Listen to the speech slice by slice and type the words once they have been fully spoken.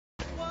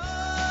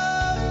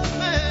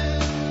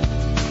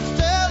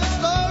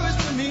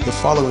The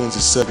following is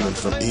a segment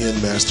from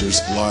Ian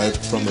Masters' Live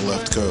from the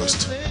Left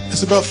Coast.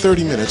 It's about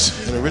 30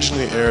 minutes and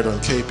originally aired on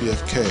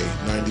KPFK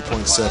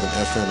 90.7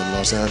 FM in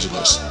Los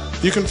Angeles.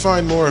 You can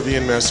find more of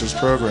Ian Masters'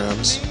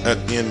 programs at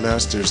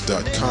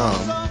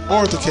ianmasters.com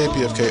or at the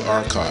KPFK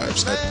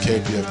archives at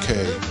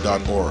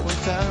kpfk.org.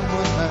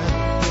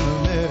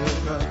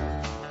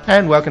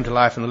 And welcome to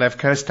Live from the Left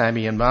Coast. I'm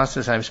Ian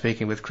Masters. I'm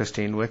speaking with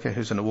Christine Wicker,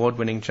 who's an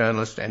award-winning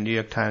journalist and New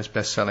York Times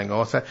best-selling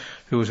author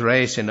who was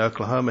raised in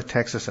Oklahoma,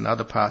 Texas, and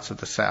other parts of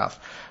the South.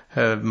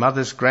 Her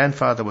mother's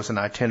grandfather was an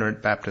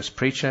itinerant Baptist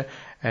preacher,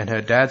 and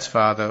her dad's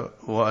father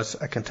was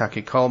a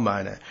Kentucky coal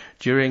miner.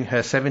 During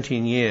her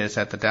 17 years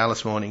at the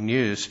Dallas Morning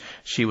News,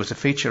 she was a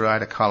feature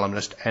writer,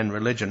 columnist, and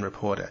religion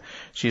reporter.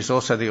 She is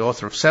also the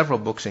author of several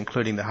books,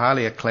 including the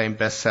highly acclaimed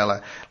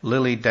bestseller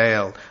Lily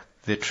Dale,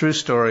 The True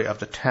Story of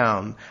the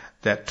Town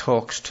That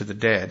Talks to the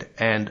Dead,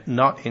 and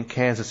Not in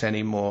Kansas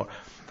Anymore,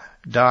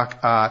 Dark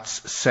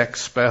Arts,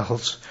 Sex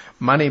Spells,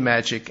 Money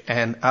Magic,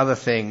 and Other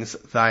Things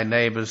Thy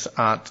Neighbors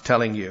Aren't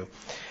Telling You.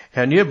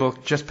 Her new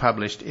book, just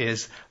published,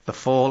 is The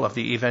Fall of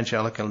the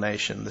Evangelical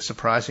Nation, The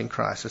Surprising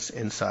Crisis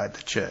Inside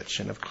the Church.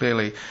 And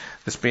clearly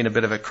there's been a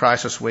bit of a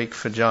crisis week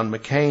for John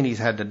McCain. He's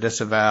had to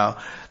disavow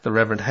the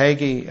Reverend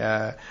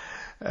Hagee,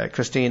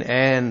 Christine,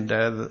 and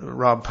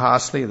Rob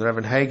Parsley. The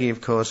Reverend Hagee, of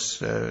course,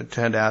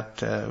 turned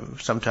out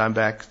some time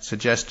back,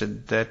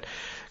 suggested that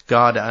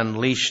God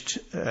unleashed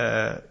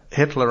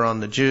Hitler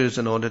on the Jews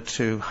in order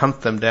to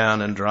hunt them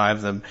down and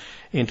drive them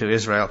into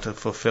Israel to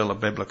fulfill a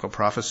biblical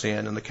prophecy.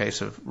 And in the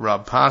case of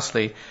Rob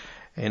Parsley,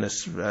 in a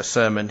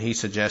sermon, he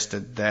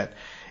suggested that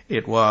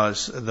it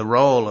was the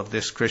role of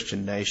this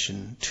Christian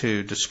nation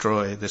to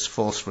destroy this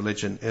false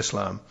religion,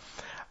 Islam.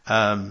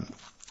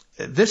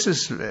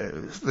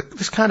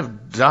 This kind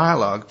of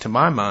dialogue, to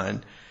my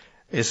mind,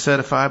 is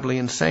certifiably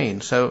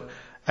insane. So,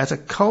 as a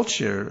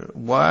culture,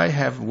 why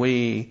have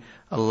we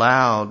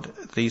allowed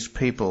these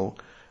people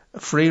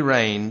free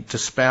rein to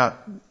spout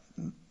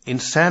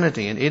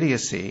insanity and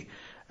idiocy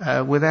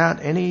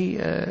without any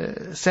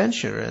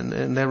censure,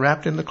 and they're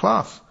wrapped in the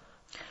cloth?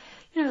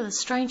 You know, the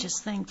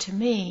strangest thing to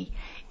me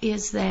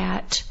is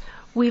that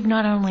we've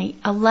not only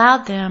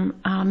allowed them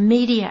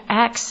media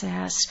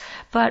access,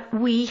 but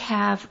we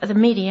have the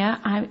media,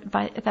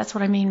 that's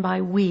what I mean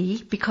by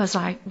we, because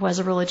I was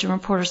a religion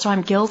reporter, so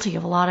I'm guilty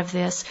of a lot of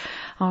this,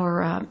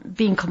 or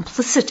being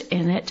complicit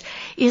in it,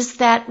 is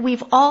that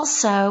we've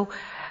also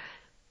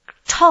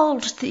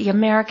told the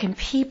American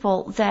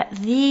people that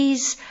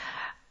these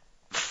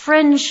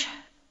fringe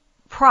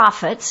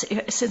prophets,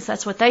 since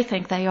that's what they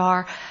think they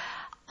are,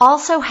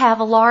 also have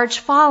a large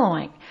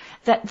following,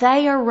 that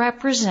they are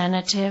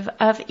representative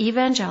of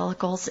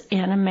evangelicals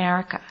in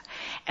America,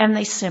 and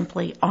they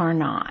simply are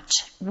not.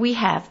 We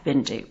have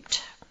been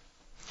duped.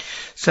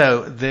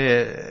 So,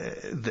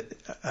 to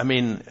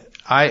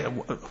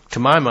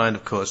my mind,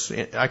 of course,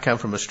 I come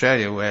from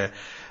Australia, where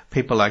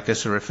people like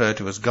this are referred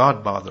to as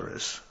God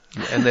botherers.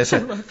 And there's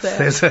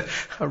a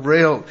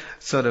real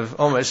sort of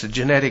almost a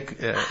genetic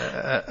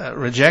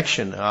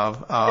rejection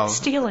of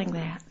stealing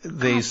that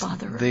these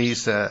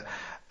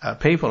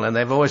people, and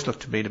they've always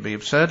looked to me to be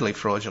absurdly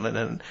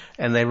fraudulent,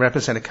 and they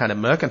represent a kind of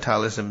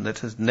mercantilism that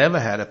has never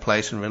had a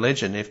place in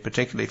religion.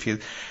 Particularly if you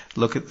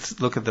look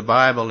at the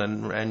Bible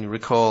and you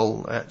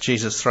recall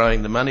Jesus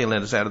throwing the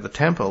moneylenders out of the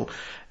temple,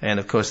 and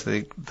of course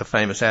the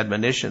famous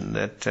admonition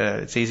that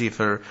it's easier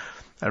for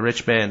a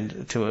rich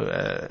man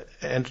to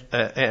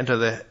enter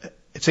the.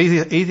 It's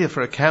easier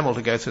for a camel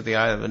to go through the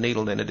eye of a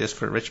needle than it is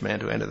for a rich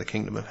man to enter the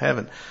kingdom of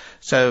heaven.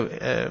 So,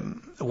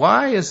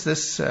 why is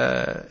this?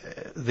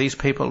 These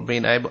people have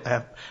been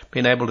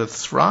able to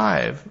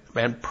thrive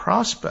and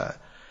prosper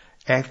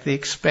at the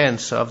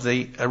expense of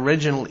the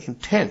original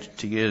intent,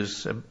 to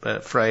use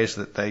a phrase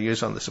that they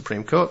use on the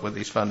Supreme Court with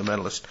these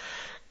fundamentalist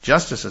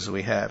justices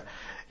we have.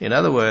 In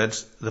other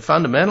words, the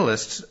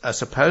fundamentalists are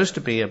supposed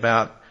to be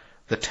about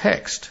the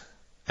text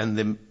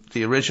and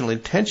the original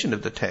intention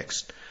of the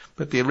text.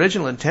 But the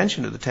original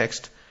intention of the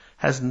text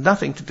has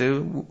nothing to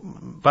do,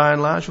 by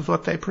and large, with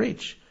what they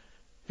preach.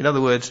 In other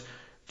words,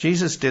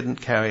 Jesus didn't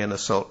carry an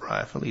assault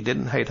rifle. He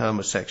didn't hate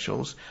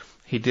homosexuals.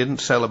 He didn't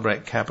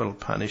celebrate capital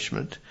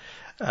punishment.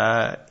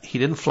 He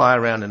didn't fly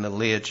around in a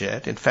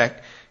Learjet. In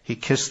fact, he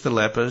kissed the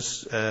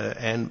lepers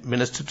and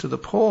ministered to the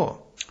poor.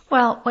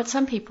 Well, what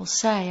some people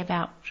say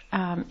about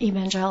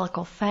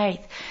evangelical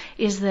faith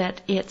is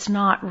that it's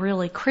not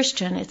really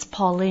Christian, it's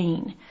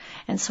Pauline.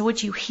 And so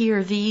what you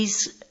hear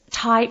these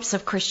types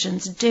of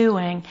Christians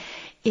doing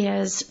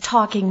is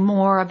talking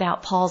more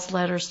about Paul's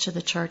letters to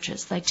the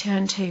churches. They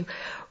tend to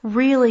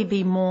really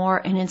be more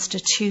an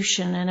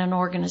institution and an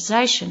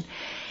organization.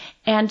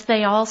 And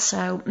they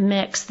also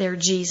mix their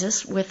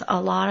Jesus with a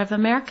lot of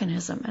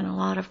Americanism and a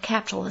lot of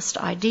capitalist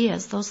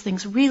ideas. Those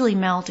things really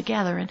meld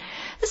together. And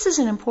this is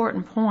an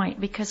important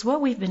point, because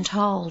what we've been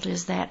told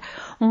is that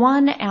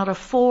 1 out of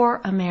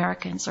 4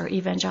 Americans are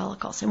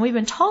evangelicals. And we've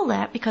been told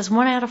that because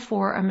 1 out of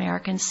 4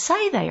 Americans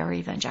say they are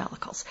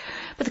evangelicals.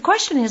 But the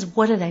question is,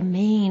 what do they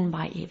mean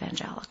by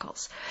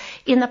evangelicals?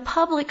 In the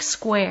public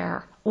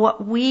square,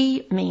 what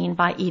we mean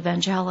by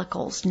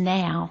evangelicals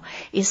now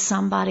is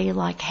somebody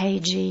like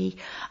Hagee,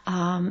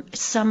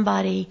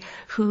 somebody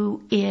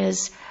who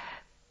is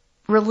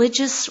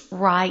religious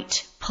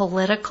right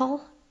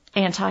political,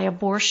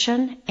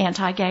 anti-abortion,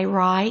 anti-gay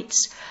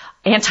rights,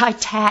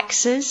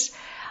 anti-taxes,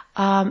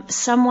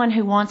 someone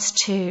who wants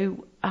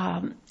to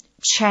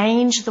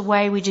change the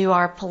way we do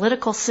our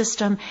political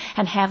system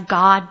and have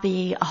God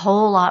be a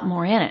whole lot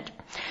more in it.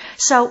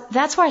 So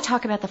that's why I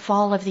talk about the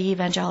fall of the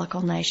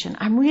evangelical nation.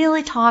 I'm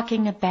really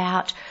talking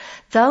about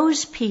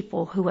those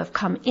people who have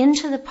come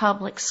into the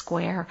public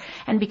square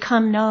and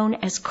become known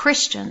as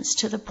Christians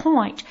to the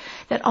point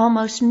that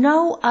almost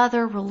no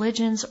other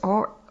religions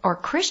or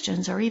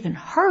Christians are even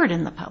heard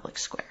in the public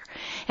square.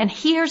 And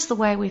here's the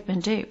way we've been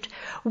duped.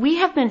 We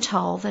have been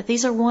told that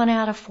these are 1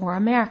 out of 4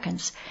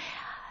 Americans.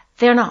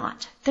 They're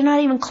not. They're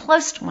not even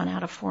close to 1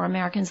 out of 4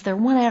 Americans. They're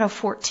 1 out of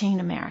 14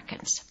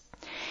 Americans.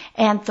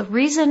 And the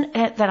reason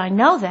that I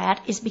know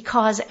that is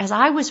because as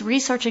I was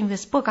researching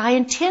this book, I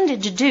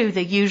intended to do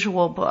the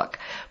usual book,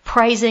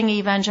 praising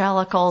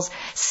evangelicals,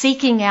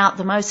 seeking out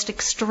the most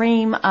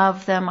extreme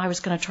of them. I was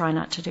going to try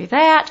not to do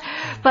that,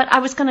 but I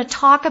was going to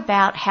talk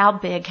about how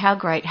big, how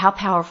great, how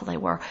powerful they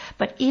were.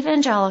 But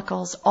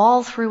evangelicals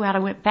all throughout, I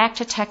went back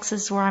to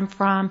Texas where I'm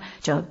from,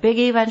 to a big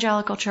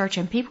evangelical church,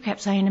 and people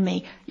kept saying to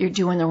me, "You're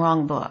doing the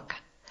wrong book.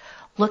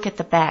 Look at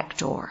the back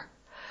door.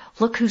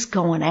 Look who's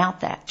going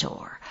out that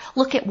door.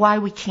 Look at why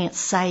we can't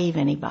save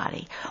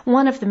anybody."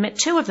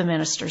 Two of the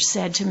ministers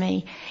said to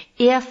me,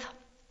 if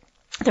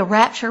the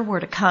rapture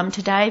were to come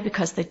today,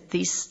 because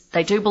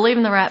they do believe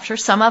in the rapture,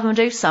 some of them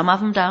do, some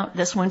of them don't.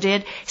 This one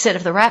did. He said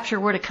if the rapture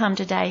were to come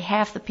today,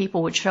 half the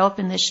people would show up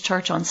in this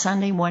church on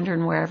Sunday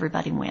wondering where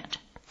everybody went.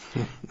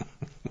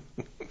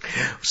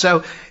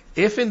 So,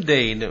 if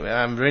indeed,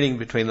 I'm reading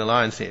between the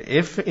lines here,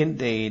 if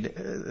indeed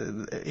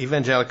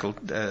evangelical,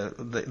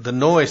 the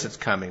noise that's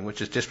coming,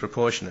 which is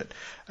disproportionate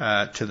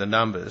to the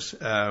numbers,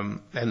 and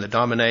the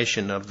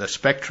domination of the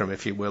spectrum,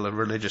 if you will, of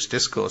religious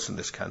discourse in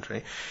this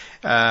country,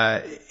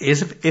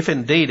 if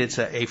indeed it's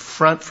a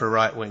front for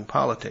right-wing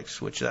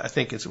politics, which I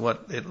think is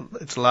what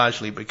it's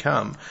largely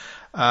become,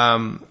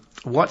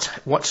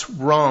 what's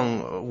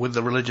wrong with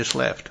the religious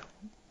left?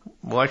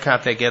 Why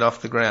can't they get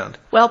off the ground?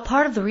 Well,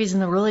 part of the reason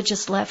the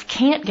religious left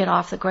can't get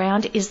off the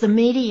ground is the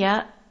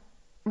media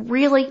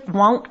really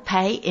won't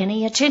pay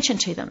any attention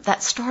to them.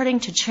 That's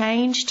starting to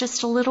change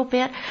just a little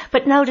bit,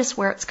 but notice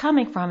where it's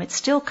coming from. It's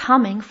still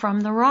coming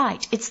from the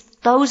right. It's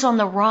those on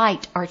the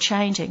right are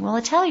changing. Well,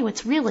 I tell you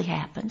what's really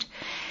happened.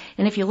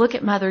 And if you look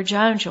at Mother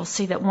Jones, you'll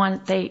see that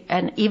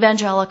an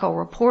evangelical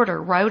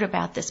reporter wrote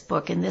about this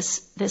book in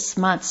this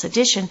month's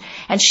edition,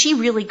 and she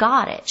really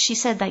got it. She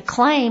said they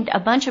claimed a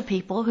bunch of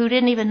people who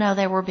didn't even know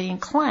they were being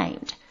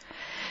claimed.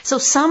 So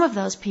some of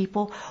those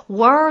people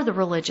were the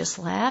religious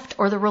left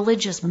or the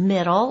religious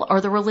middle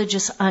or the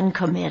religious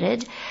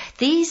uncommitted.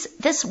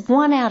 This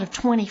 1 out of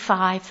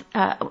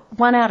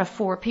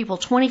 4 people,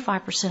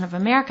 25% of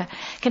America,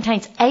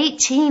 contains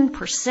 18%.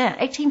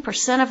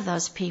 18% of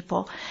those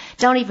people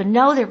don't even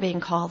know they're being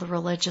called the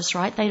religious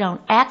right. They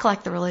don't act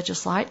like the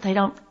religious right. They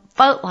don't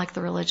vote like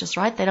the religious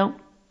right. They don't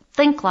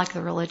think like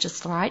the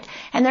religious right.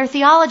 And their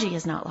theology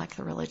is not like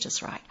the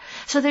religious right.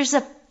 So there's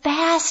a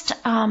vast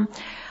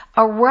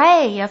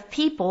array of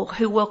people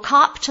who will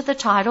cop to the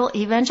title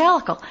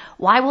evangelical.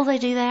 Why will they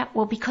do that?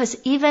 Well, because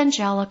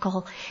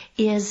evangelical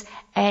is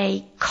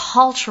a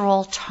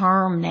cultural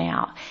term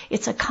now.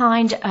 It's a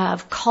kind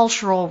of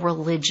cultural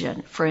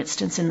religion, for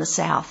instance, in the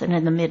South and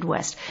in the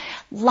Midwest.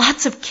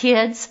 Lots of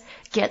kids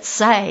get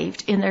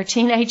saved in their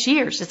teenage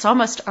years. It's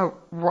almost a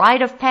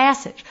rite of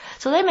passage.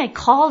 So they may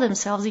call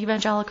themselves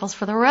evangelicals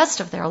for the rest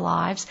of their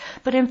lives,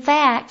 but in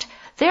fact,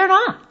 they're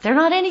not. They're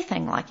not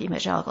anything like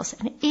evangelicals.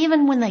 And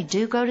even when they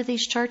do go to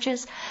these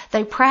churches,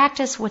 they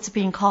practice what's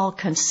being called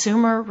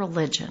consumer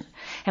religion.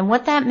 And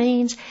what that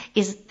means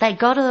is they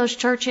go to those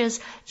churches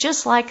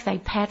just like they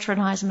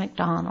patronize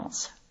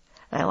McDonald's.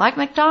 They like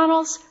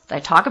McDonald's. They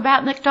talk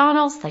about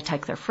McDonald's. They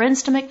take their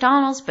friends to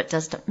McDonald's. But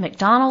does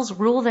McDonald's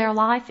rule their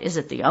life? Is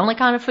it the only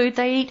kind of food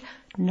they eat?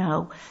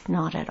 No,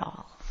 not at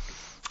all.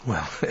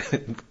 Well,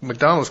 in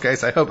McDonald's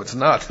case, I hope it's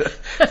not.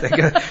 They're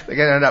going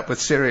to end up with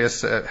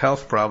serious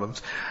health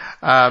problems.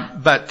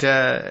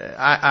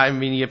 I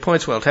mean, your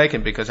point's well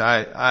taken, because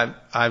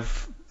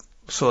I've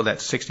saw that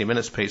 60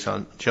 Minutes piece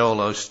on Joel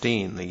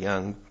Osteen, the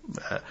young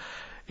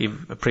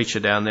preacher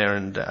down there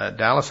in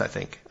Dallas, I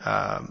think,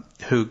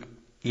 who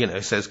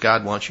says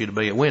God wants you to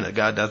be a winner.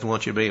 God doesn't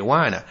want you to be a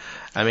whiner.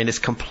 I mean, it's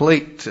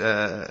complete,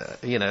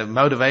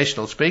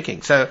 motivational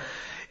speaking. So,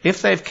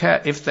 if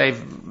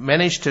they've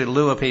managed to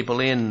lure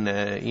people in,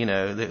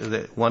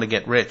 that want to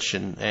get rich,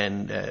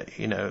 I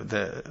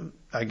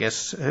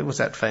guess, who was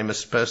that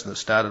famous person that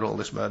started all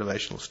this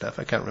motivational stuff?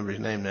 I can't remember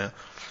his name now.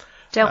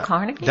 Dale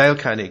Carnegie? Dale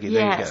Carnegie,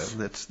 yes.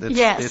 There you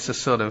go. Yes. It's a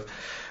sort of,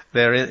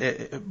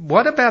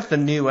 what about the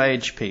New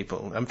Age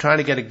people? I'm trying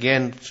to get,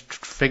 again,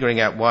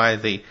 figuring out why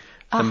the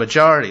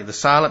majority, the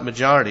silent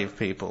majority of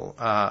people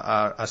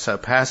are so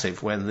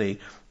passive when the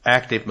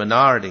active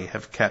minority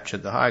have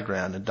captured the high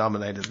ground and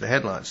dominated the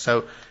headlines.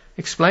 So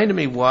Explain to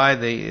me why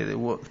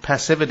the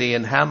passivity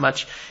and how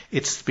much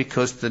it's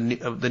because the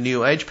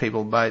New Age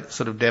people, by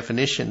sort of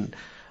definition,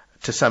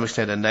 to some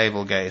extent, are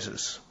navel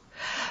gazers.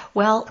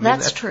 Well,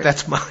 that's true.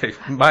 That's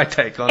my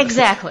take on it.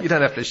 Exactly. You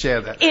don't have to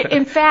share that.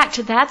 In fact,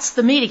 that's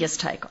the media's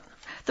take on it.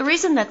 The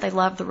reason that they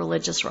love the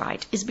religious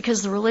right is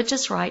because the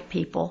religious right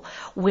people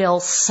will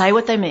say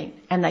what they mean,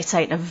 and they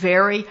say it in a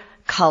very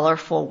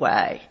colorful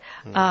way.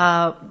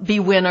 Be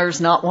winners,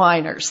 not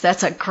whiners.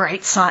 That's a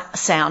great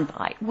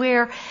soundbite.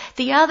 Where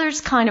the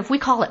others we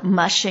call it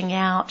mushing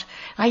out.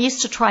 I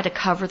used to try to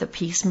cover the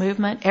peace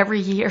movement.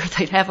 Every year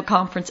they'd have a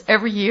conference.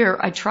 Every year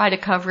I'd try to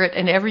cover it,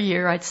 and every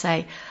year I'd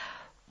say,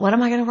 what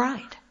am I going to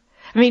write?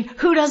 I mean,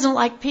 who doesn't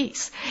like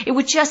peace?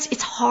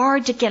 It's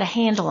hard to get a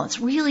handle on. It's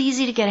really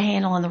easy to get a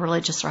handle on the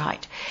religious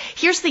right.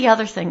 Here's the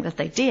other thing that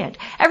they did.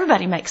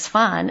 Everybody makes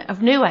fun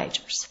of New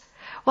Agers.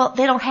 Well,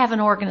 they don't have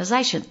an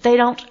organization. They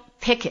don't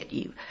picket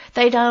you.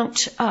 They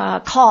don't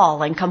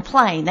call and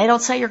complain. They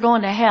don't say you're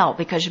going to hell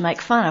because you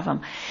make fun of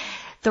them.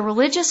 The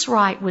religious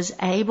right was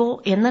able,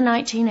 in the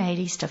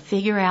 1980s, to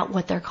figure out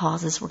what their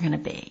causes were going to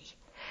be.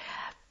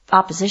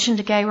 Opposition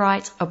to gay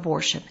rights,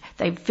 abortion.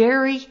 They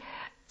very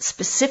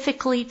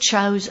specifically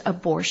chose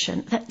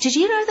abortion. Did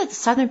you know that the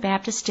Southern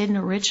Baptists didn't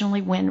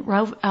originally when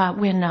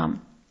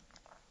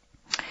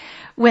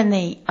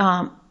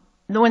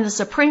the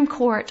Supreme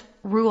Court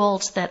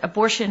ruled that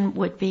abortion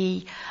would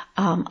be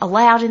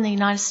allowed in the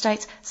United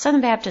States,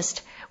 Southern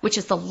Baptist, which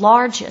is the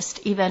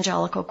largest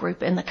evangelical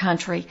group in the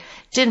country,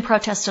 didn't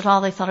protest at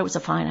all. They thought it was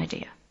a fine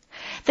idea.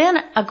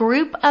 Then a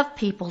group of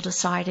people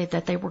decided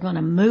that they were going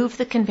to move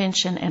the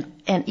convention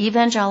and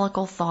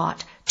evangelical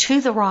thought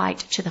to the right,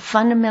 to the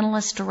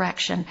fundamentalist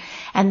direction,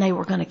 and they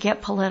were going to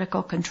get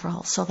political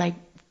control. So they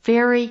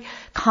very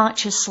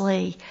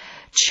consciously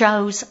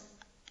chose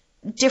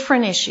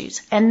different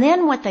issues. And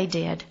then what they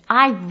did,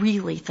 I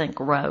really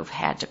think Rove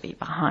had to be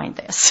behind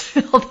this,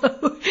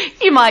 although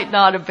he might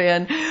not have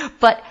been,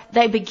 but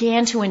they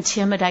began to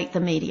intimidate the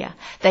media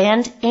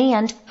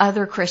and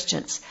other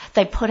Christians.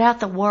 They put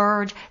out the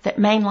word that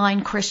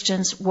mainline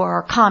Christians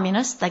were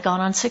communists. They got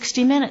on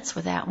 60 Minutes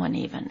with that one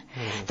even.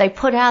 They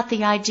put out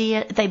the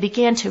idea, they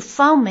began to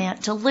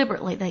foment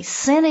deliberately. They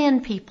sent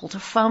in people to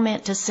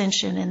foment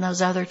dissension in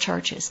those other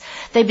churches.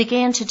 They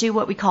began to do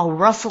what we call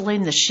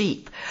rustling the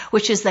sheep,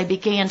 which is they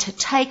began to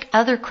take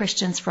other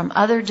Christians from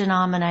other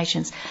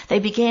denominations. They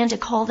began to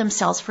call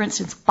themselves, for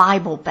instance,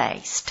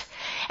 Bible-based.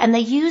 And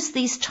they used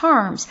these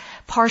terms,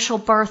 partial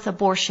birth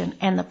abortion,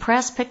 and the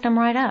press picked them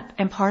right up.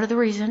 And part of the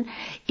reason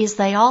is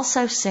they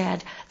also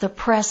said the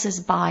press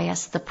is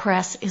biased, the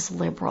press is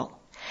liberal.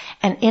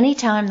 And any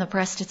time the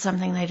press did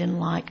something they didn't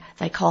like,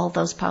 they called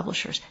those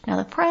publishers. Now,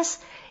 the press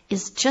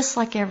is just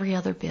like every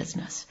other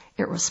business.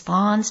 It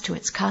responds to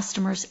its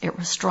customers. It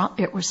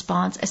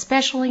responds,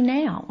 especially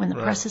now when the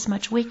press is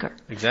much weaker.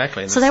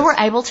 Exactly. So they were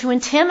able to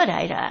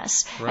intimidate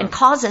us and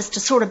cause us to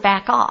sort of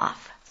back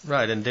off.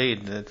 Right,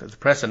 indeed. The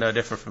press are no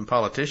different from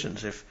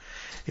politicians.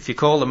 If you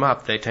call them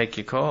up, they take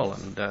your call.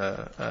 And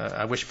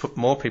I wish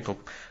more people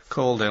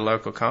called their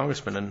local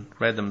congressman and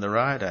read them the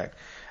Riot Act.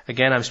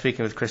 Again, I'm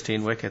speaking with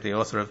Christine Wicker, the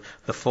author of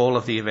The Fall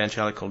of the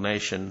Evangelical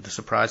Nation, The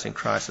Surprising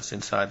Crisis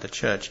Inside the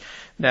Church.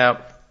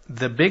 Now,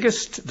 the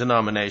biggest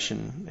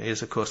denomination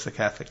is, of course, the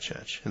Catholic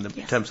Church in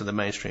terms of the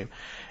mainstream.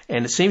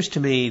 And it seems to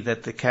me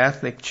that the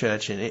Catholic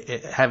Church,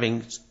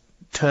 having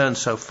turned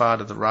so far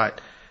to the right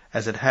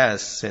as it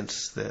has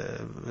since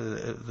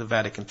the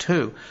Vatican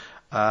II,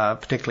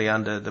 particularly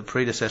under the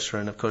predecessor,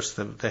 and of course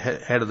the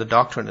head of the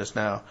doctrine is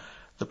now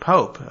the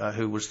Pope,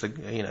 who was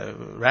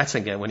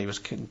Ratzinger, when he was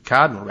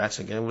Cardinal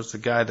Ratzinger, was the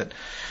guy that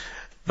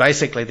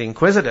basically the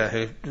Inquisitor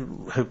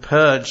who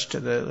purged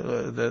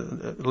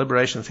the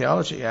liberation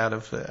theology out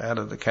of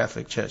the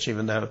Catholic Church,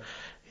 even though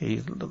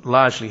he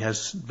largely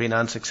has been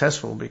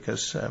unsuccessful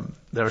because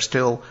there are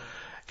still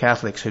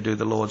Catholics who do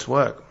the Lord's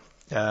work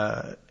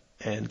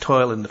and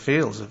toil in the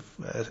fields,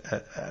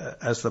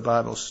 as the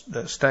Bible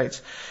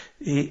states.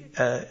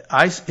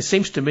 It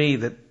seems to me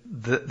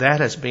that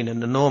has been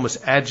an enormous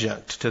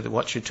adjunct to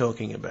what you're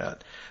talking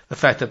about. The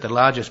fact that the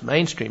largest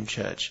mainstream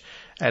church,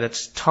 at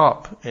its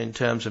top in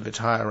terms of its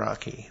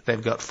hierarchy,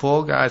 they've got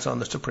 4 guys on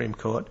the Supreme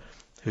Court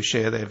who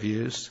share their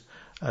views,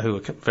 who are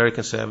very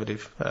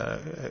conservative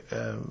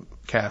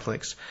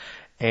Catholics,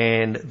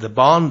 and the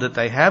bond that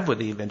they have with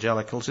the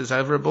evangelicals is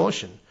over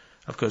abortion.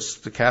 Of course,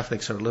 the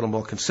Catholics are a little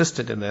more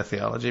consistent in their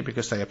theology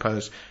because they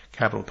oppose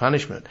capital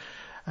punishment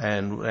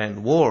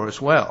and war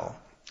as well.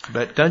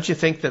 But don't you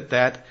think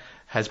that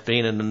has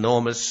been an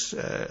enormous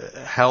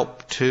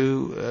help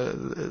to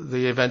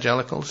the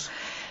evangelicals?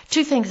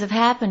 2 things have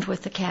happened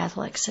with the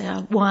Catholics.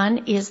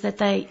 One is that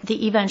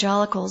the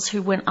evangelicals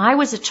who, when I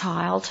was a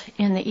child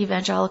in the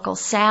evangelical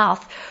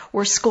South,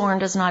 were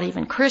scorned as not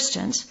even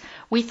Christians.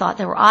 We thought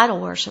they were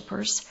idol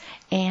worshippers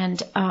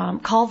and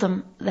called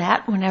them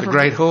that whenever the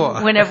great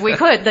whore. Whenever we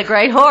could. The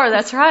great whore,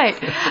 that's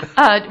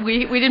right.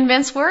 We didn't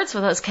mince words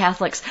with those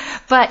Catholics.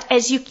 But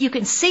as you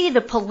can see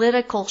the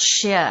political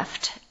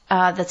shift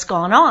that's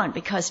gone on,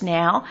 because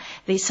now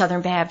the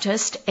Southern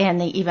Baptists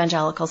and the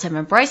Evangelicals have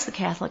embraced the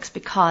Catholics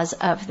because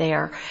of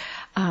their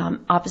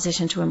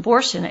opposition to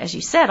abortion, as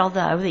you said,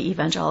 although the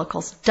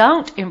Evangelicals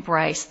don't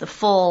embrace the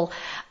full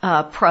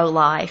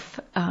pro-life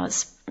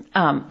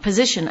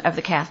position of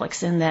the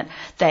Catholics, in that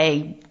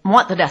they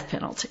want the death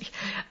penalty,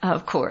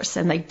 of course,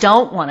 and they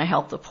don't want to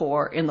help the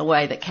poor in the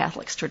way that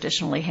Catholics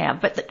traditionally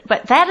have. But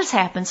that has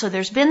happened, so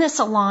there's been this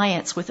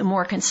alliance with the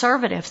more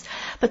conservatives,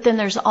 but then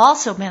there's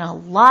also been a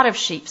lot of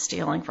sheep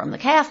stealing from the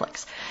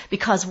Catholics,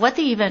 because what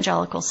the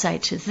Evangelicals say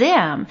to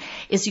them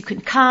is, you can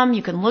come,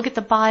 you can look at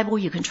the Bible,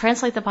 you can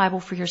translate the Bible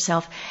for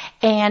yourself,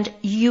 and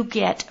you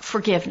get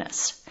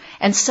forgiveness.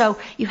 And so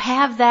you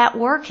have that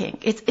working.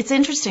 It's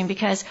interesting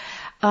because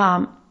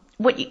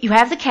what you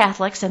have the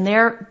Catholics, and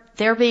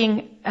they're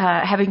being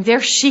having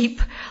their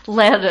sheep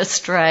led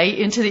astray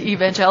into the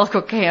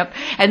evangelical camp,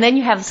 and then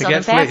you have the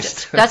Southern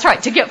Baptists. That's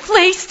right, to get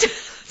fleeced.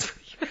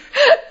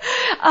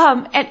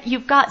 And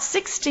you've got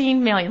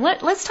 16 million.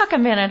 Let's talk a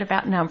minute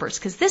about numbers,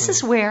 because this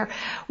is where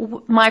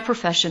my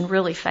profession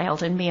really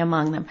failed, and me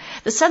among them.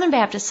 The Southern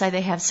Baptists say they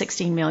have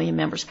 16 million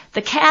members.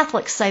 The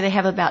Catholics say they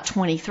have about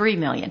 23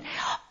 million.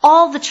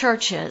 All the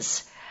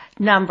churches'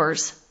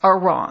 numbers are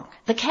wrong.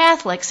 The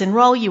Catholics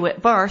enroll you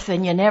at birth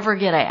and you never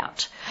get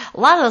out. A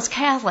lot of those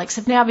Catholics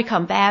have now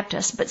become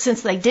Baptists, but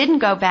since they didn't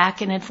go back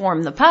and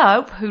inform the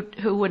Pope,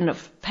 who wouldn't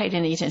have paid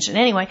any attention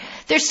anyway,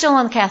 they're still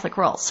on the Catholic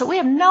roll. So we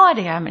have no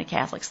idea how many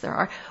Catholics there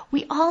are.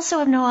 We also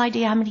have no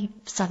idea how many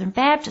Southern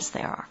Baptists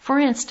there are. For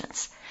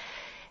instance,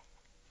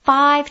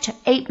 5 to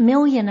 8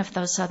 million of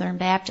those Southern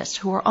Baptists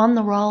who are on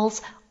the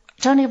rolls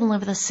don't even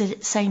live in the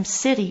same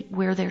city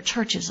where their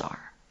churches are.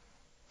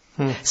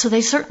 So they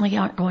certainly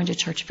aren't going to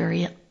church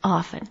very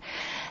often.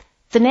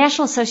 The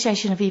National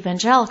Association of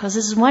Evangelicals,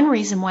 this is one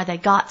reason why they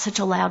got such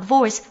a loud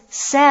voice,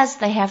 says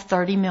they have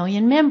 30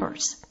 million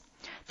members.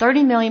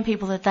 30 million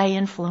people that they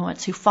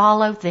influence, who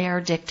follow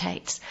their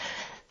dictates.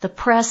 The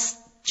press,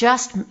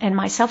 and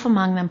myself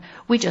among them,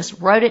 we just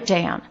wrote it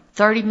down.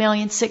 30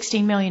 million,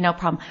 16 million, no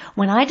problem.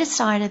 When I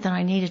decided that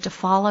I needed to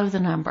follow the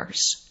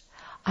numbers,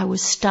 I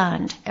was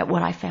stunned at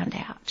what I found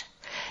out.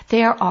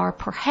 There are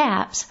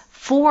perhaps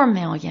 4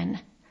 million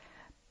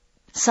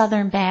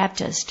Southern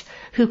Baptists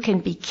who can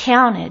be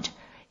counted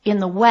in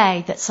the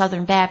way that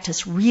Southern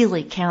Baptists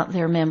really count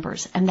their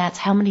members, and that's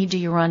how many do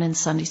you run in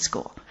Sunday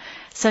school.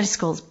 Sunday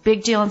school is a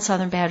big deal in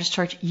Southern Baptist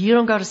Church. You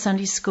don't go to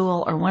Sunday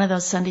school or one of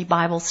those Sunday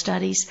Bible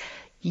studies,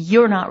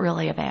 you're not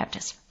really a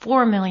Baptist.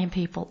 4 million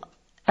people,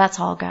 that's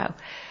all go.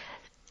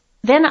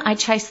 Then I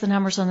chased the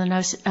numbers on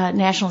the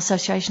National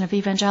Association of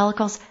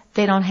Evangelicals.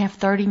 They don't have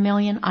 30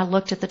 million. I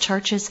looked at the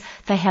churches.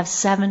 They have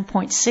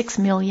 7.6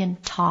 million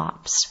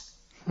tops.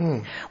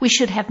 We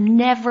should have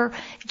never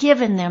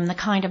given them the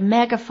kind of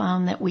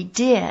megaphone that we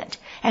did,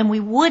 and we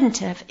wouldn't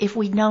have if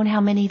we'd known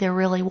how many there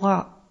really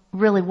were.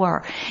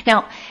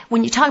 Now,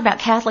 when you talk about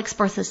Catholics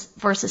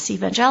versus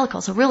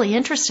evangelicals, a really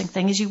interesting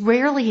thing is you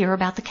rarely hear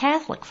about the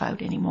Catholic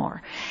vote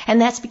anymore. And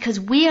that's because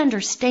we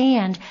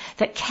understand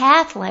that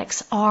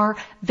Catholics are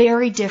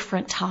very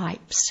different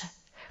types.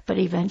 But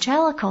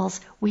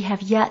evangelicals, we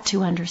have yet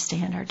to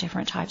understand our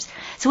different types.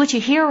 So what you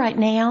hear right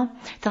now,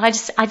 that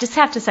I just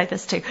have to say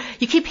this too.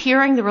 You keep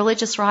hearing the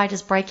religious right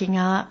is breaking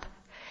up.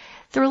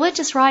 The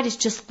religious right is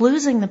just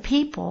losing the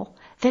people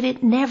that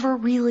it never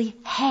really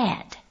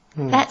had.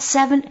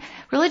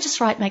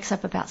 Religious right makes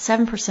up about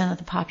 7% of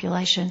the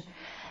population.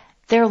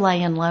 They're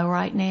laying low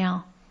right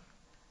now.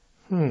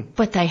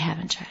 But they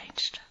haven't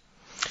changed.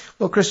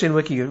 Well, Christine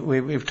Wicker,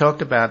 we've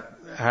talked about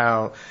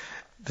how,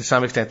 to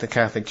some extent, the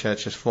Catholic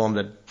Church has formed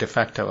a de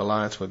facto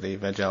alliance with the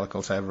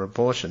evangelicals over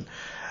abortion.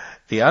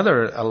 The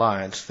other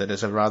alliance that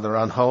is a rather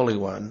unholy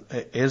one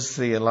is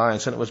the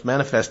alliance, and it was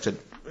manifested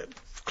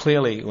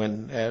clearly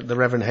when the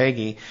Reverend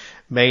Hagee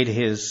made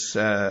his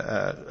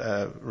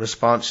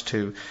response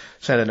to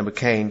Senator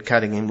McCain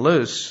cutting him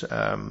loose.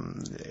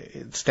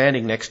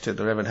 Standing next to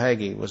the Reverend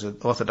Hagee was an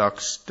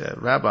Orthodox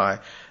rabbi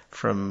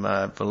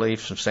from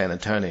beliefs of San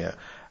Antonio,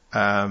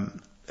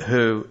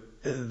 who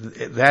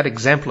that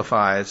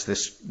exemplifies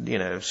this,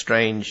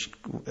 strange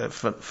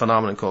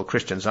phenomenon called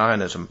Christian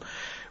Zionism,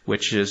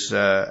 which is,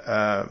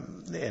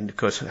 and of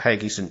course,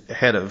 Hagee's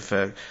head of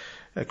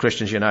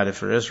Christians United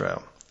for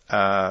Israel.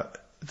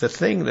 The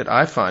thing that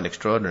I find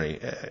extraordinary,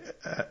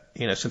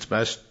 since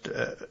most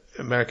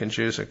American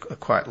Jews are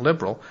quite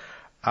liberal,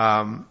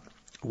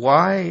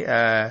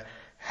 why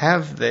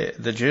have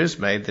the Jews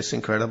made this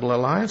incredible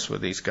alliance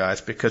with these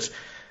guys? Because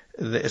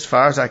as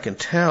far as I can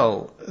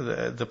tell,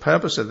 the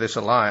purpose of this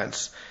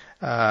alliance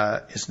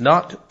is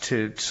not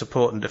to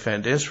support and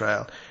defend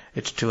Israel.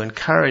 It's to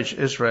encourage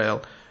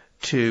Israel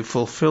to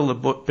fulfill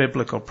the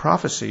biblical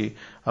prophecy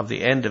of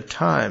the end of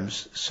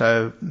times,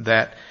 so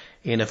that,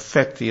 in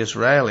effect, the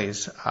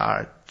Israelis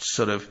are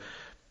sort of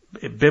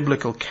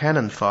biblical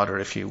cannon fodder,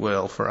 if you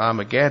will, for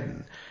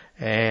Armageddon.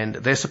 And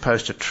they're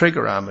supposed to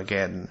trigger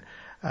Armageddon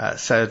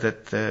so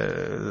that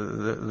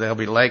there'll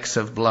be lakes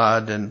of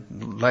blood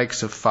and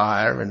lakes of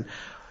fire, and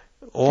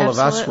all of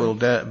us will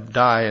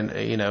die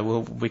and,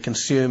 will be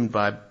consumed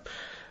by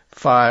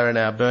fire in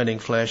our burning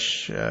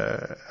flesh,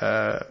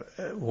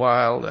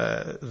 while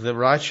the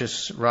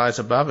righteous rise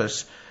above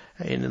us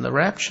in the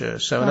rapture.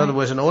 So in other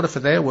words, in order for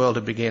their world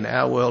to begin,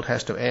 our world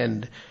has to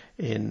end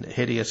in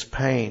hideous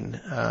pain.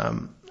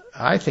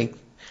 I think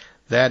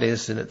that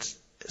is, and it's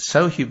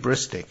so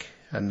hubristic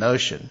a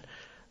notion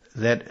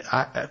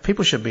that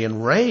people should be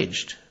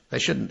enraged.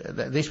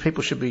 These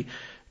people should be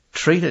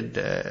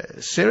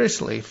treated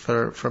seriously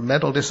for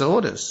mental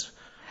disorders.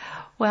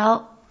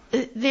 Well,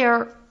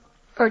 there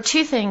are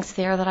two things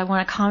there that I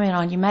want to comment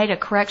on. You made a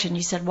correction.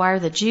 You said, why are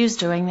the Jews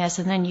doing this?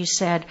 And then you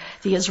said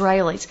the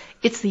Israelis.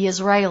 It's the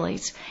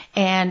Israelis.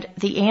 And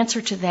the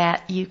answer to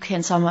that you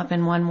can sum up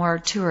in one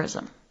word: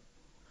 tourism.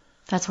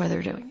 That's why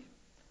they're doing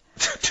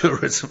it.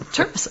 Tourism.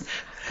 Tourism.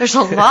 There's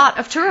a lot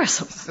of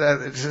tourism.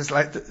 So it's just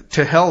like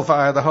to hell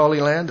via the Holy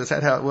Land. Is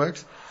that how it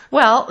works?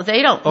 Well,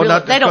 they don't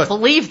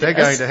believe this. They're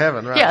going to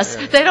heaven, right? Yes,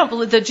 yeah. They don't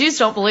believe. The Jews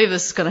don't believe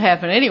this is going to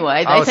happen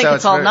anyway. They think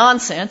it's all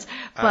nonsense.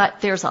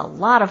 But there's a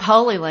lot of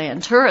Holy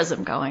Land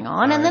tourism going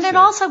on, and then it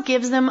also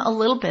gives them a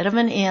little bit of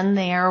an in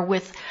there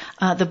with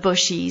the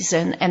Bushies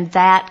and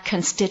that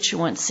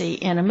constituency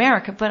in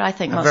America. But I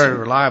think a very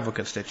reliable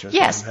constituency.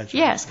 Yes,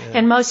 yes, yeah.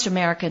 And most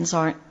Americans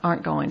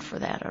aren't going for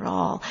that at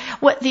all.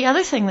 The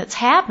other thing that's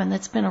happened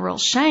that's been a real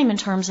shame in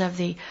terms of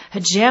the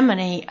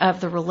hegemony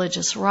of the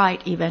religious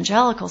right,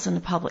 evangelicals in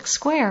the public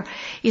square,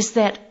 is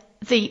that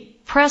the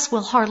press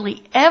will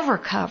hardly ever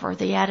cover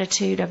the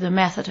attitude of the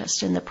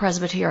Methodists and the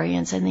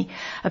Presbyterians and the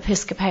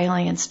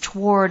Episcopalians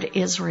toward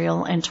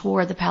Israel and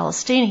toward the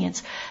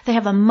Palestinians. They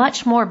have a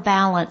much more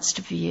balanced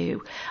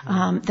view.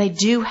 They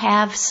do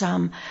have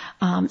some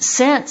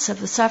sense of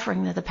the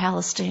suffering that the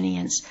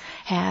Palestinians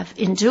have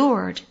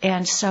endured,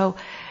 and so.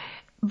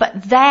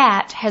 But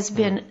that has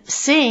been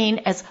seen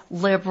as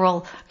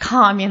liberal,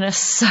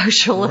 communist,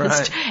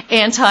 socialist,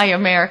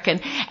 anti-American.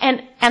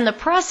 And the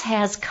press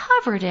has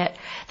covered it.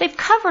 They've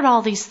covered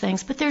all these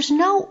things, but there's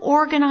no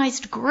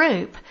organized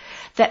group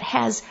that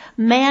has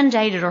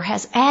mandated or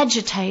has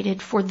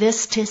agitated for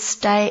this to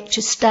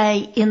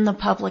stay in the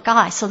public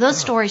eye. So those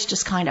stories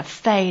just kind of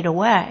fade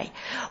away.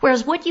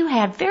 Whereas what you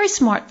had, very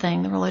smart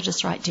thing the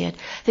religious right did,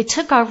 they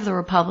took over the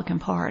Republican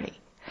Party.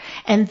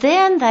 And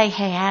then they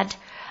had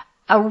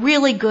a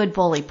really good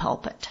bully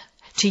pulpit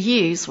to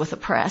use with the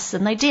press,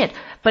 and they did.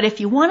 But if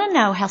you want to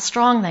know how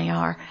strong they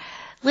are,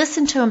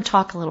 listen to them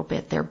talk a little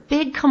bit. Their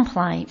big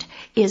complaint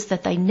is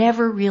that they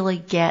never really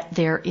get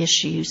their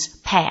issues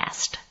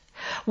passed.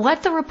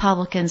 What the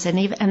Republicans and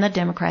the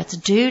Democrats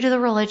do to the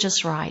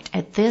religious right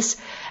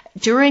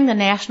during the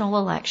national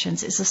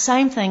elections is the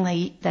same thing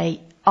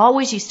they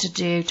always used to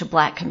do to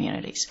black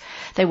communities.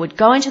 They would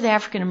go into the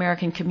African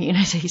American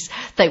communities,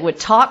 they would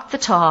talk the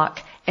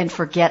talk, and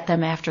forget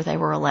them after they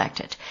were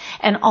elected.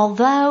 And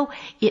although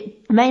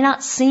it may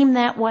not seem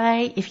that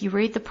way if you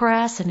read the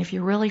press and if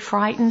you're really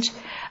frightened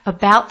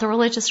about the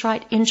religious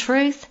right, in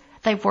truth,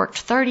 they've worked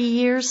 30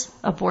 years,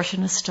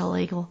 abortion is still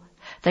legal.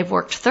 They've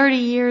worked 30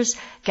 years,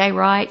 gay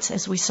rights,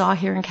 as we saw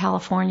here in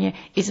California,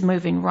 is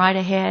moving right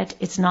ahead.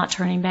 It's not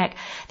turning back.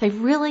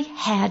 They've really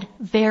had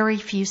very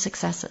few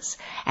successes.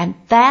 And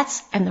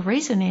the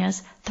reason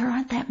is there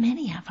aren't that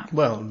many of them.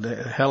 Well,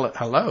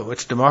 hello,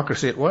 it's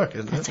democracy at work,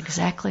 isn't it? That's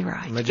exactly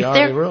right.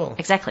 Majority rule.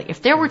 Exactly.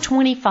 If there were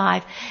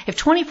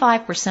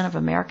 25% of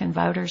American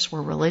voters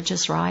were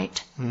religious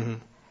right,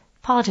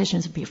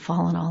 politicians would be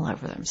falling all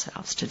over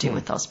themselves to do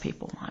what those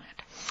people wanted.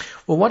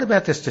 Well, what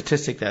about the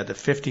statistic that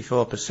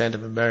 54%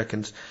 of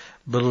Americans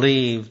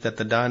believe that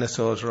the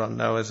dinosaurs were on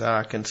Noah's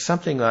Ark, and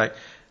something like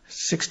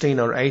 16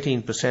 or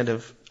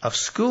 18% of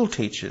school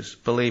teachers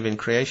believe in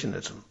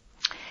creationism?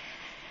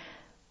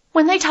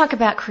 When they talk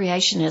about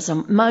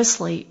creationism,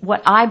 mostly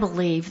what I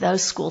believe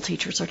those school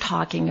teachers are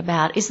talking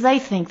about is they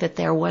think that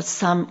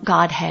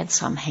God had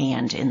some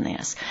hand in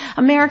this.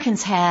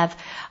 Americans have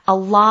a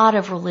lot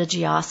of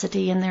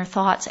religiosity in their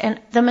thoughts,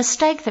 and the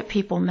mistake that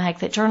people make,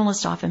 that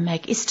journalists often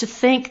make, is to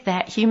think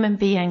that human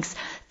beings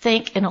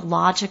think in a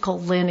logical,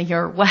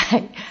 linear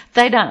way.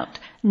 They don't.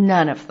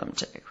 None of them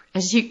do.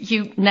 As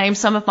you name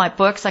some of my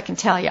books, I can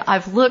tell you,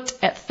 I've looked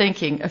at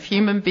thinking of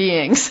human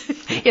beings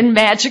in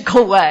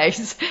magical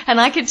ways.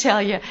 And I can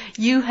tell you,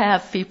 you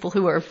have people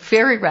who are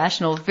very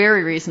rational,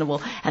 very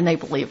reasonable, and they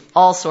believe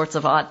all sorts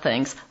of odd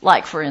things.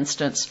 Like, for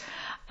instance,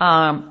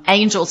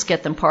 angels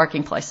get them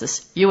parking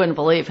places. You wouldn't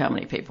believe how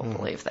many people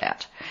believe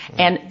that.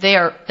 And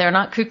they're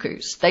not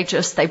cuckoos.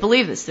 They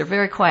believe this. They're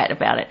very quiet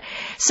about it.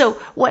 So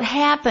what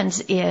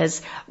happens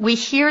is we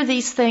hear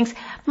these things.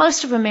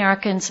 Most of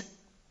Americans,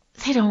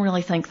 they don't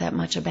really think that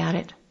much about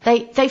it.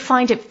 They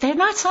find it, they're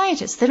not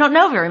scientists. They don't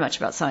know very much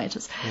about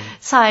science.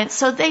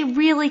 So they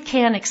really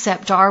can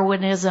accept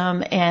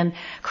Darwinism and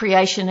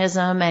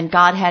creationism and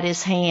God had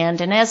his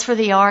hand. And as for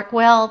the ark,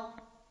 well,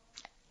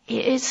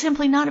 it's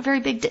simply not a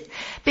very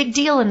big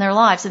deal in their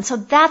lives. And so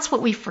that's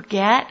what we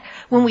forget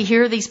when we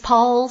hear these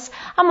polls.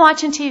 I'm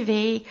watching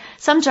TV.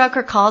 Some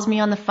joker calls me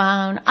on the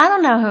phone. I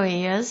don't know who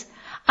he is.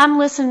 I'm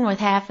listening with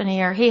half an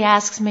ear. He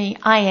asks me,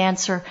 I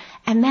answer,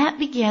 And that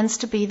begins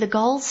to be the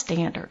gold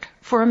standard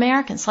for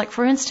Americans. Like,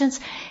 for instance,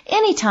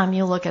 anytime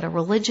you look at a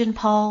religion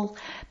poll,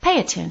 pay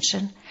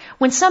attention.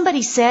 When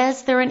somebody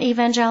says they're an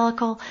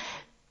evangelical,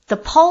 the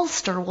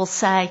pollster will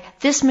say,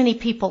 this many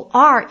people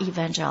are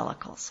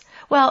evangelicals.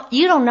 Well,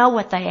 you don't know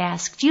what they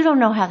asked. You don't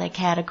know how they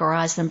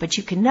categorized them, but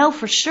you can know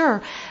for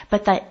sure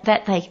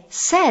that they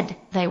said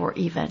they were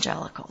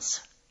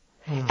evangelicals.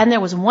 And there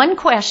was one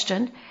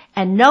question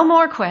and no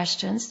more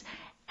questions,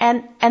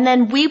 and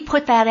then we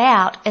put that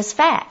out as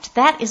fact.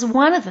 That is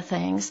one of the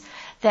things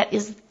that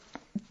is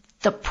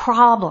the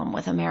problem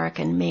with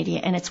American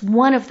media, and it's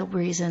one of the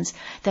reasons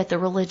that the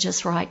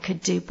religious right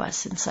could dupe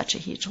us in such a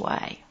huge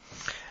way.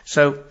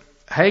 So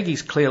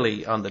Hagee's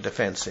clearly on the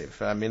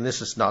defensive. I mean, this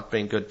has not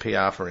been good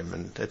PR for him,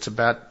 and it's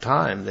about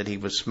time that he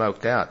was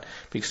smoked out,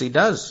 because he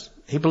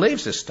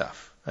believes this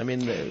stuff. I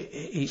mean,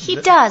 he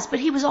does, but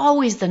he was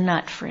always the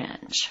nut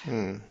fringe.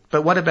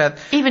 But what about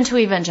even to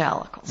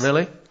evangelicals?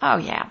 Really? Oh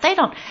yeah, they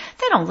don't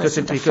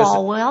listen to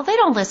Falwell. They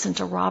don't listen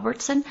to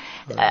Robertson.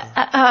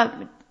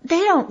 They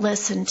don't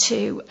listen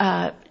to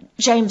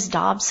James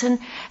Dobson.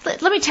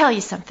 Let me tell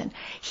you something.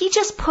 He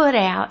just put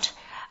out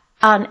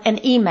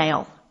an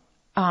email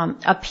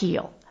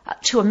appeal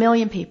to 1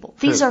 million people.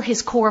 These are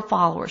his core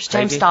followers.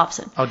 James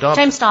Dobson.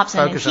 James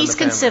Dobson. And he's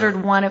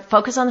considered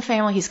Focus on the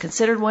Family. He's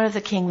considered one of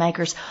the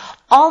kingmakers.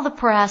 All the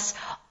press,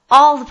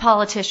 all the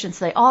politicians,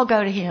 they all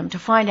go to him to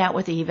find out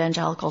what the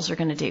evangelicals are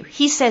going to do.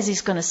 He says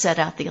he's going to set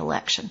out the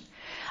election.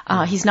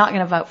 He's not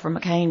going to vote for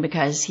McCain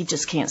because he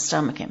just can't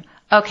stomach him.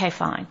 Okay,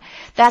 fine.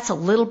 That's a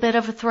little bit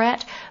of a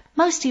threat.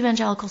 Most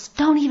evangelicals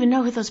don't even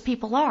know who those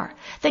people are.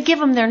 They give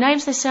them their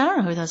names. They say, I don't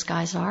know who those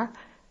guys are.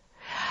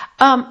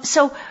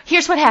 So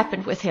here's what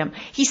happened with him.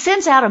 He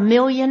sends out 1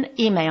 million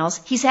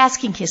emails. He's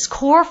asking his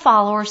core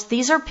followers,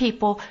 these are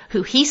people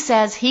who he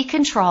says he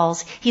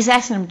controls, he's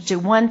asking them to do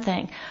one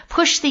thing: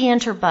 push the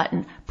enter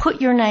button,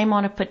 put your name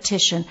on a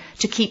petition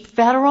to keep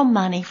federal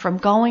money from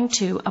going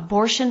to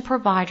abortion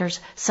providers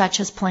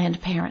such as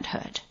Planned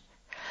Parenthood.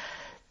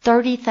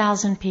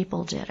 30,000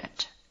 people did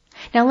it.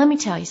 Now let me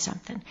tell you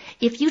something.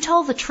 If you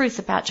told the truth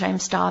about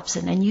James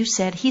Dobson and you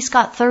said he's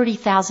got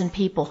 30,000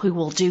 people who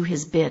will do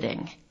his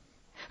bidding,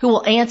 who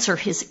will answer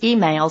his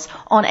emails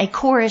on a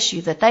core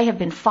issue that they have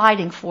been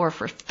fighting for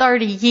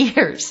 30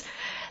 years,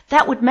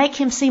 that would make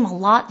him seem a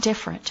lot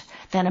different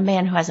than a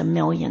man who has a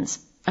million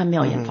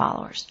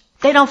followers.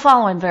 They don't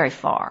follow him very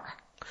far.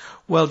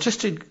 Well,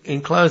 just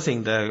in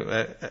closing,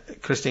 though,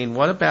 Christine,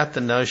 what about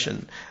the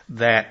notion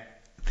that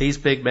these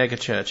big mega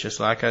churches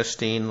like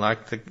Osteen,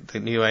 like the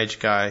New Age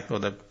guy, or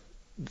the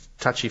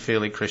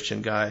touchy-feely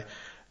Christian guy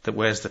that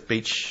wears the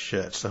beach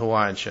shirts, the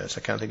Hawaiian shirts,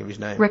 I can't think of his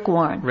name. Rick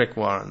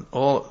Warren.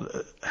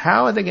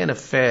 How are they going to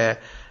fare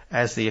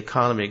as the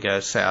economy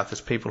goes south, as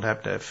people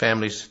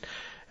families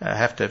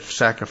have to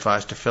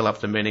sacrifice to fill up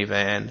the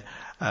minivan,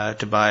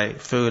 to buy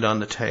food on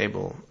the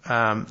table?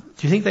 Do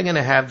you think they're going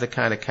to have the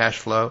kind of cash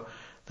flow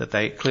that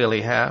they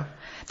clearly have?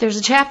 There's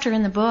a chapter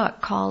in the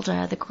book called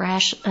The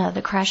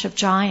Crash of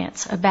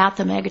Giants about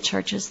the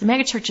megachurches. The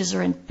megachurches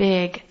are in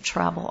big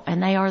trouble,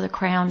 and they are the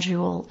crown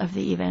jewel of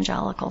the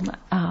evangelical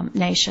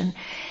nation,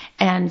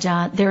 and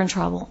they're in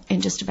trouble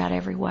in just about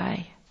every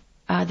way.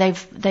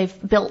 They've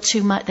built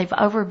too much, they've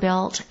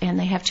overbuilt, and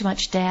they have too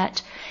much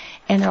debt,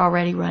 and they're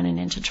already running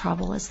into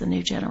trouble as the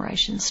new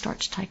generation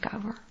starts to take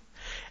over.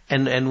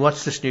 And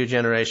what's this new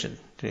generation?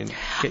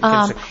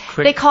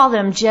 They call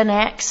them Gen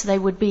X. They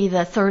would be the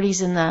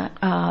 30s and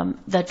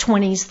the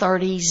 20s,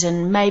 30s,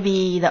 and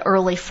maybe the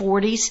early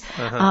 40s.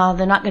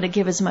 They're not going to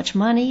give as much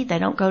money. They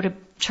don't go to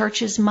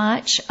church as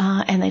much,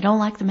 and they don't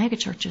like the mega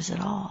churches at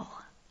all.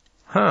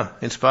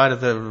 In spite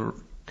of the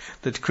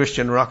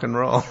Christian rock and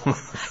roll.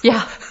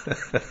 Yeah.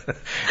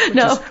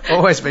 No. It's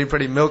always been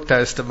pretty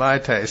milquetoast to my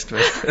taste.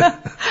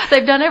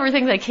 They've done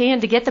everything they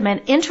can to get them.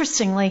 And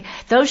interestingly,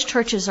 those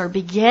churches are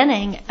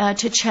beginning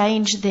to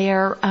change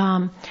their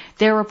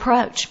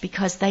approach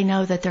because they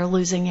know that they're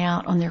losing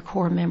out on their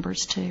core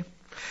members too.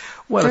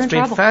 Well, it's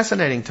been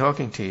fascinating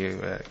talking to you,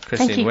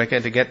 Christine Wicker,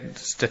 to get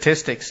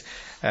statistics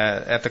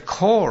at the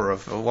core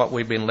of what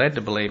we've been led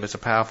to believe is a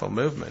powerful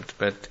movement.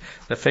 But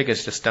the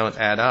figures just don't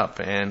add up.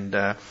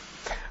 And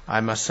I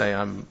must say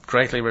I'm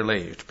greatly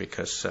relieved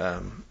because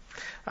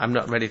I'm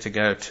not ready to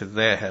go to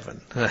their heaven.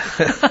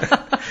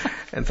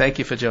 And thank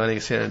you for joining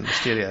us here in the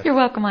studio. You're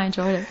welcome. I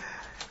enjoyed it.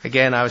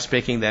 Again, I was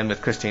speaking then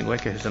with Christine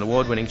Wicker, who's an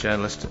award-winning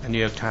journalist, a New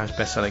York Times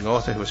best-selling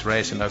author who was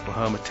raised in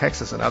Oklahoma,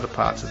 Texas, and other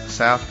parts of the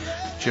South.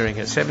 During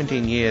her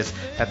 17 years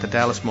at the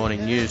Dallas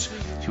Morning News,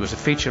 she was a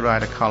feature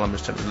writer,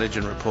 columnist, and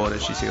religion reporter.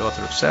 She's the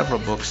author of several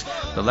books,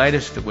 the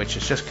latest of which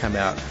has just come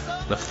out,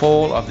 The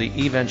Fall of the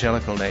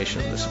Evangelical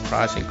Nation, The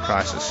Surprising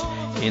Crisis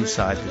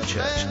Inside the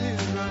Church.